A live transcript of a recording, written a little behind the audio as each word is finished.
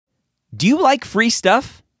Do you like free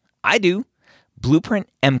stuff? I do.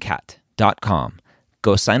 BlueprintMCAT.com.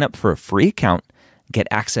 Go sign up for a free account. Get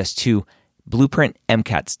access to Blueprint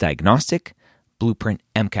MCAT's diagnostic, Blueprint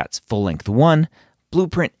MCAT's full-length 1,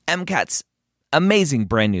 Blueprint MCAT's amazing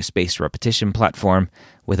brand new spaced repetition platform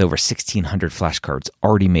with over 1,600 flashcards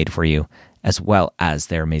already made for you, as well as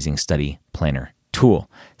their amazing study planner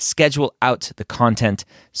tool. Schedule out the content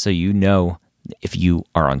so you know if you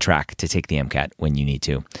are on track to take the MCAT when you need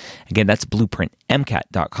to. Again, that's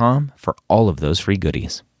BlueprintMCAT.com for all of those free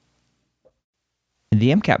goodies.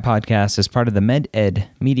 The MCAT podcast is part of the MedEd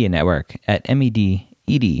Media Network at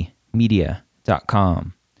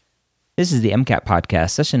mededmedia.com. This is the MCAT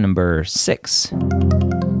podcast, session number 6.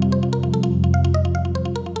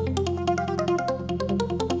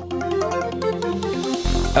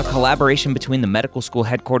 A collaboration between the medical school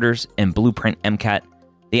headquarters and Blueprint MCAT.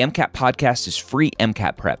 The MCAT podcast is free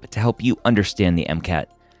MCAT prep to help you understand the MCAT,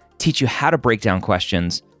 teach you how to break down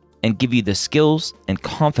questions, and give you the skills and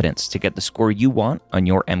confidence to get the score you want on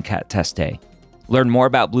your MCAT test day. Learn more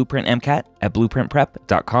about Blueprint MCAT at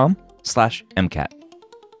blueprintprep.com/MCAT.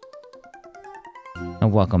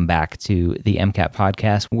 And welcome back to the MCAT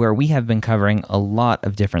podcast, where we have been covering a lot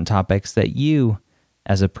of different topics that you,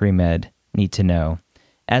 as a pre-med, need to know.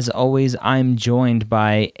 As always, I'm joined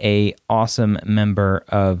by an awesome member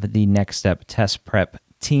of the Next Step Test Prep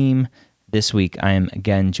team. This week, I am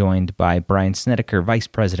again joined by Brian Snedeker, Vice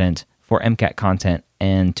President for MCAT Content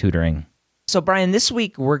and Tutoring. So, Brian, this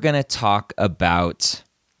week we're going to talk about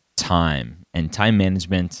time and time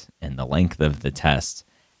management and the length of the test.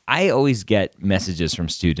 I always get messages from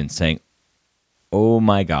students saying, "Oh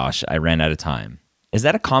my gosh, I ran out of time." Is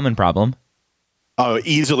that a common problem? Oh,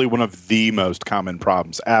 easily one of the most common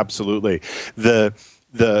problems. Absolutely. It's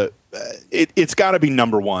got to be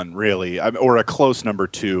number one, really, or a close number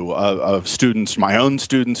two of students, my own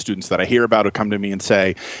students that I hear about who come to me and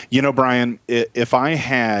say, you know, Brian, if I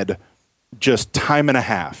had just time and a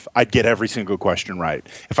half, I'd get every single question right.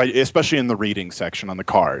 Especially in the reading section on the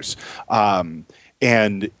cars. And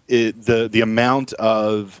the amount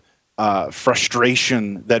of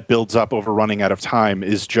frustration that builds up over running out of time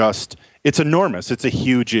is just, it's enormous. It's a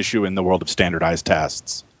huge issue in the world of standardized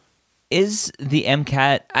tests. Is the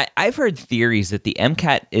MCAT, I've heard theories that the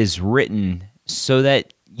MCAT is written so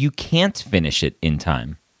that you can't finish it in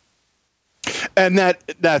time. And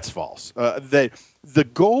that's false. The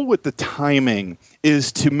goal with the timing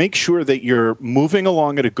is to make sure that you're moving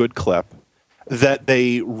along at a good clip, that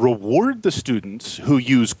they reward the students who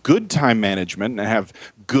use good time management and have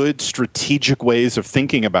good strategic ways of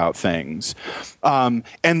thinking about things.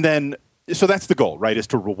 So that's the goal, right, is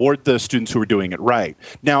to reward the students who are doing it right.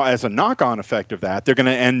 Now, as a knock-on effect of that, they're going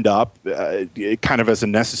to end up, kind of as a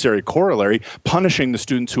necessary corollary, punishing the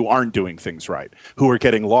students who aren't doing things right, who are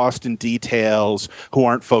getting lost in details, who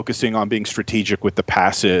aren't focusing on being strategic with the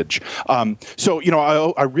passage. So, you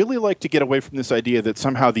know, I really like to get away from this idea that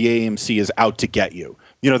somehow the AAMC is out to get you.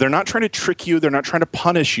 You know, they're not trying to trick you. They're not trying to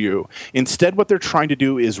punish you. Instead, what they're trying to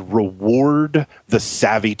do is reward the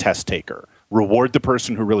savvy test taker. Reward the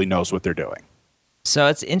person who really knows what they're doing. So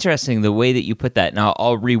it's interesting the way that you put that. Now,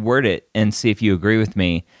 I'll reword it and see if you agree with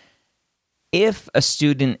me. If a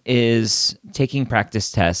student is taking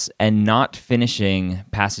practice tests and not finishing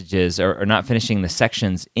passages or not finishing the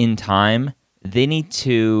sections in time, they need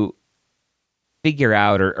to figure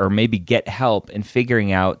out or maybe get help in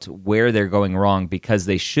figuring out where they're going wrong, because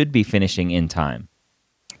they should be finishing in time.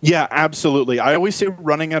 Yeah, absolutely. I always say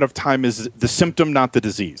running out of time is the symptom, not the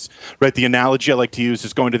disease, right? The analogy I like to use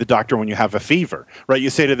is going to the doctor when you have a fever, right? You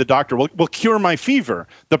say to the doctor, well, cure my fever.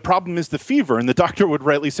 The problem is the fever. And the doctor would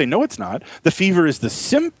rightly say, no, it's not. The fever is the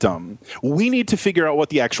symptom. We need to figure out what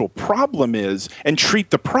the actual problem is and treat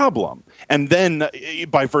the problem. And then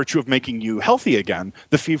by virtue of making you healthy again,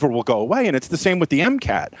 the fever will go away. And it's the same with the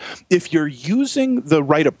MCAT. If you're using the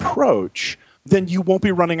right approach, then you won't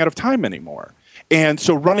be running out of time anymore. And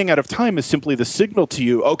so running out of time is simply the signal to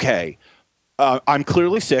you, okay, I'm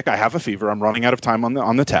clearly sick, I have a fever, I'm running out of time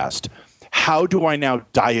on the test. How do I now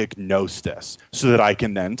diagnose this so that I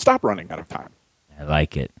can then stop running out of time? I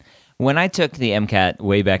like it. When I took the MCAT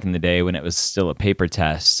way back in the day when it was still a paper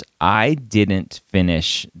test, I didn't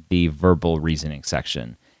finish the verbal reasoning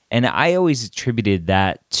section. And I always attributed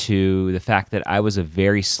that to the fact that I was a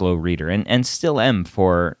very slow reader and still am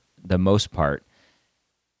for the most part.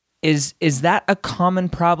 Is that a common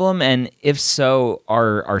problem? And if so,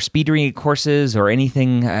 are speed reading courses or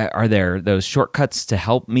anything, are there those shortcuts to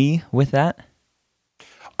help me with that?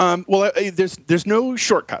 Well, there's no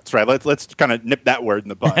shortcuts, right? Let's kind of nip that word in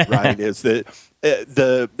the bud, right? Is that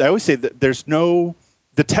I always say that there's no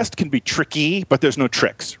the test can be tricky, but there's no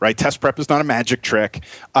tricks, right? Test prep is not a magic trick.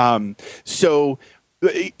 So,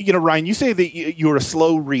 Ryan, you say that you're a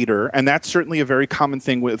slow reader, and that's certainly a very common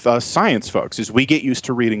thing with us science folks, is we get used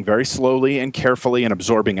to reading very slowly and carefully and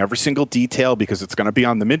absorbing every single detail because it's going to be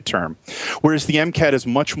on the midterm. Whereas the MCAT is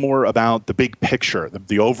much more about the big picture,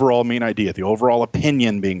 the overall main idea, the overall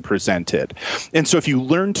opinion being presented. And so if you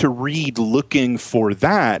learn to read looking for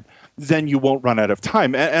that, then you won't run out of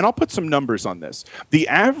time. And I'll put some numbers on this. The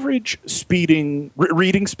average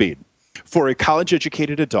reading speed for a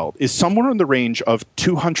college-educated adult is somewhere in the range of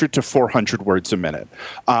 200 to 400 words a minute.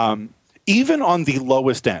 Even on the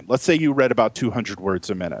lowest end, let's say you read about 200 words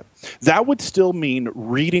a minute, that would still mean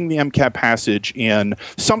reading the MCAT passage in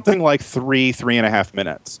something like 3.5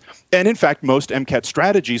 minutes. And in fact, most MCAT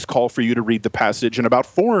strategies call for you to read the passage in about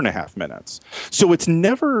 4.5 minutes. So it's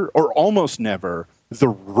never, or almost never, the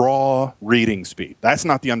raw reading speed. That's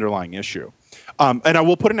not the underlying issue. And I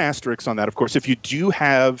will put an asterisk on that. Of course, if you do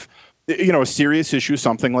have a serious issue,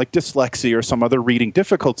 something like dyslexia or some other reading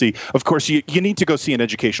difficulty, of course, you need to go see an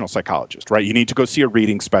educational psychologist, right? You need to go see a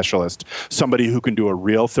reading specialist, somebody who can do a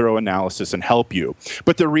real thorough analysis and help you.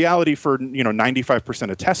 But the reality for 95%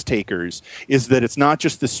 of test takers is that it's not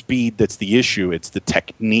just the speed that's the issue, it's the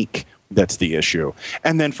technique that's the issue.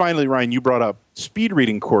 And then finally, Ryan, you brought up speed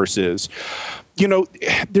reading courses.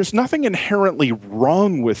 There's nothing inherently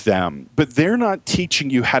wrong with them, but they're not teaching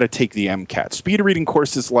you how to take the MCAT. Speed reading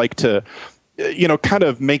courses like to, kind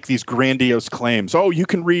of make these grandiose claims. Oh, you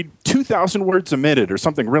can read 2,000 words a minute or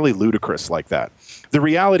something really ludicrous like that. The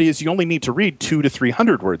reality is you only need to read 200 to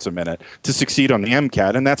 300 words a minute to succeed on the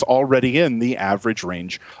MCAT, and that's already in the average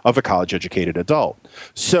range of a college-educated adult.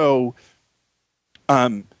 So,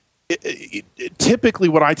 typically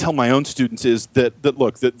what I tell my own students is that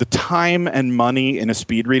look, the time and money in a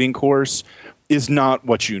speed reading course is not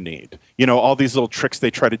what you need. All these little tricks they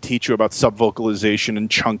try to teach you about subvocalization and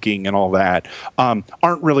chunking and all that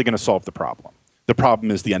aren't really going to solve the problem. The problem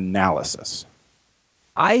is the analysis.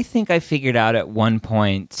 I think I figured out at one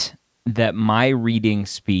point that my reading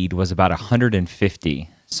speed was about 150,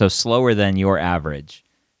 so slower than your average.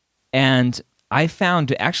 And I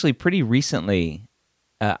found actually pretty recently,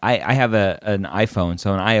 I have an iPhone,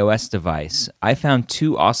 so an iOS device. I found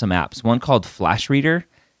two awesome apps, one called Flash Reader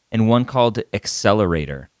and one called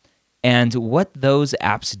Accelerator. And what those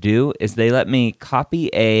apps do is they let me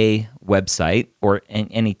copy a website or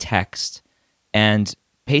any text and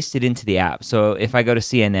paste it into the app. So if I go to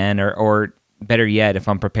CNN or better yet, if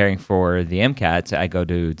I'm preparing for the MCAT, I go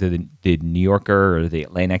to the New Yorker or the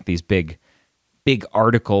Atlantic, these big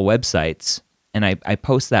article websites, and I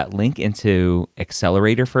post that link into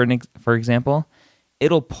Accelerator, for example.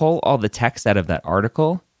 It'll pull all the text out of that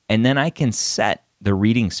article, and then I can set the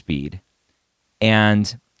reading speed.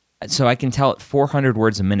 And so I can tell it 400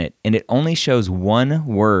 words a minute, and it only shows one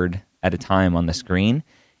word at a time on the screen.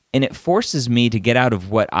 And it forces me to get out of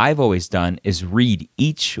what I've always done, is read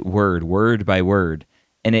each word by word.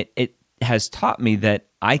 And it has taught me that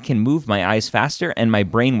I can move my eyes faster, and my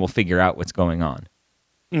brain will figure out what's going on.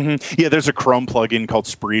 Mm-hmm. Yeah, there's a Chrome plugin called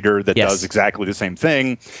Spreeder that does exactly the same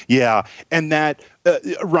thing. Yeah, and that,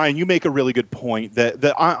 Ryan, you make a really good point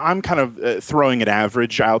that I'm kind of throwing an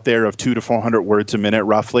average out there of 200 to 400 words a minute,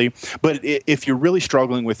 roughly. But if you're really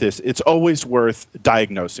struggling with this, it's always worth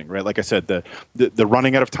diagnosing, right? Like I said, the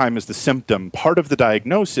running out of time is the symptom, part of the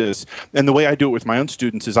diagnosis. And the way I do it with my own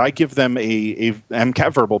students is I give them a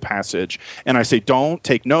MCAT verbal passage, and I say, don't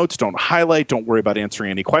take notes, don't highlight, don't worry about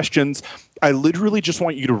answering any questions. I literally just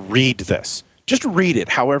want you to read this. Just read it,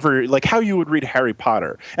 however, like how you would read Harry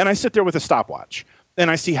Potter. And I sit there with a stopwatch, and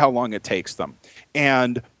I see how long it takes them.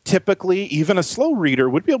 And typically, even a slow reader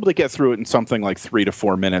would be able to get through it in something like 3 to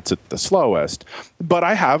 4 minutes at the slowest. But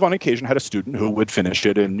I have, on occasion, had a student who would finish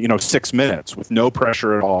it in 6 minutes with no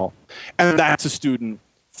pressure at all. And that's a student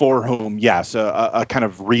for whom, yes, a kind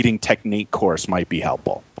of reading technique course might be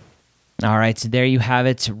helpful. All right, so there you have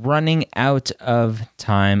it. Running out of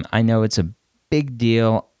time. I know it's a big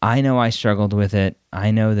deal. I know I struggled with it.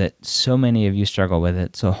 I know that so many of you struggle with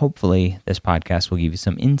it. So hopefully this podcast will give you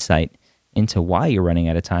some insight into why you're running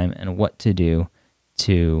out of time and what to do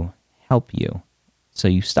to help you so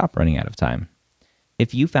you stop running out of time.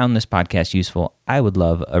 If you found this podcast useful, I would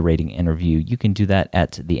love a rating and review. You can do that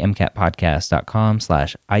at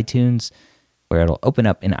themcatpodcast.com/iTunes, where it'll open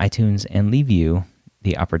up in iTunes and leave you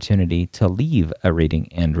the opportunity to leave a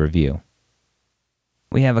rating and review.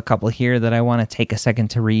 We have a couple here that I want to take a second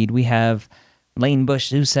to read. We have Lane Bush,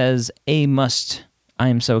 who says, "A must. I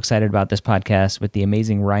am so excited about this podcast. With the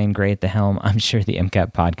amazing Ryan Gray at the helm, I'm sure the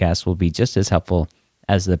MCAT podcast will be just as helpful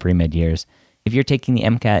as the pre-med years. If you're taking the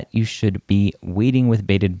MCAT, you should be waiting with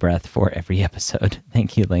bated breath for every episode.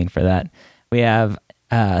 Thank you, Lane, for that. We have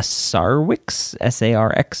Sarwix,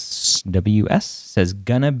 Sarxws, says,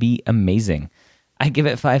 gonna be amazing. I give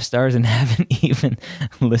it 5 stars and haven't even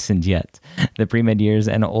listened yet. The pre-med years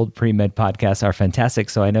and old pre-med podcasts are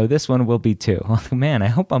fantastic, so I know this one will be too. Man, I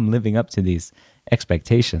hope I'm living up to these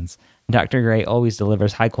expectations. Dr. Gray always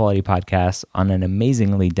delivers high-quality podcasts on an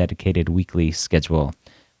amazingly dedicated weekly schedule.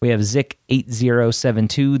 We have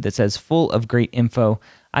Zik8072 that says, full of great info.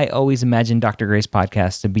 I always imagine Dr. Gray's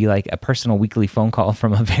podcast to be like a personal weekly phone call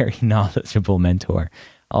from a very knowledgeable mentor.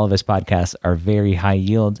 All of his podcasts are very high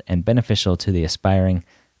yield and beneficial to the aspiring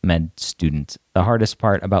med student. The hardest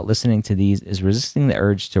part about listening to these is resisting the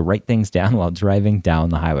urge to write things down while driving down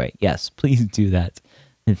the highway. Yes, please do that.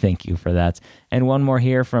 Thank you for that. And one more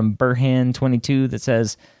here from Burhan22 that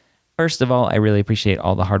says, first of all, I really appreciate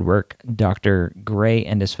all the hard work Dr. Gray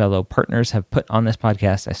and his fellow partners have put on this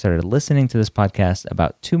podcast. I started listening to this podcast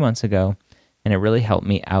about 2 months ago, and it really helped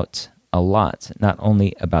me out a lot, not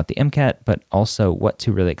only about the MCAT, but also what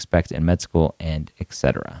to really expect in med school and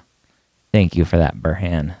etc. Thank you for that,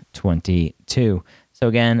 Burhan22. So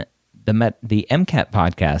again, the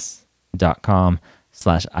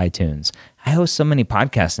MCATpodcast.com/iTunes. I host so many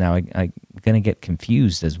podcasts now, I'm going to get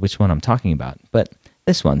confused as which one I'm talking about, but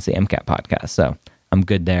this one's the MCAT podcast, so I'm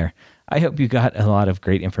good there. I hope you got a lot of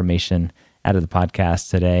great information out of the podcast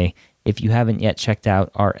today. If you haven't yet checked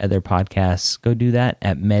out our other podcasts, go do that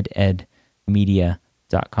at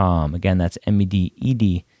mededmedia.com. Again, that's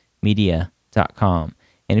MEDED media.com.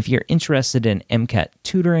 And if you're interested in MCAT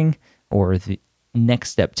tutoring or the Next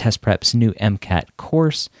Step Test Prep's new MCAT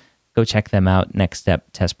course, go check them out,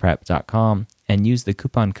 nextsteptestprep.com, and use the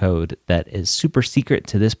coupon code that is super secret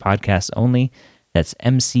to this podcast only. That's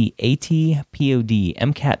MCAT POD,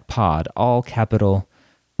 MCAT Pod, all capital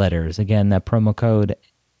letters. Again, that promo code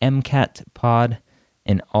MCAT Pod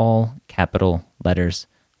in all capital letters.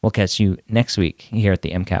 We'll catch you next week here at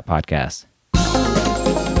the MCAT Podcast.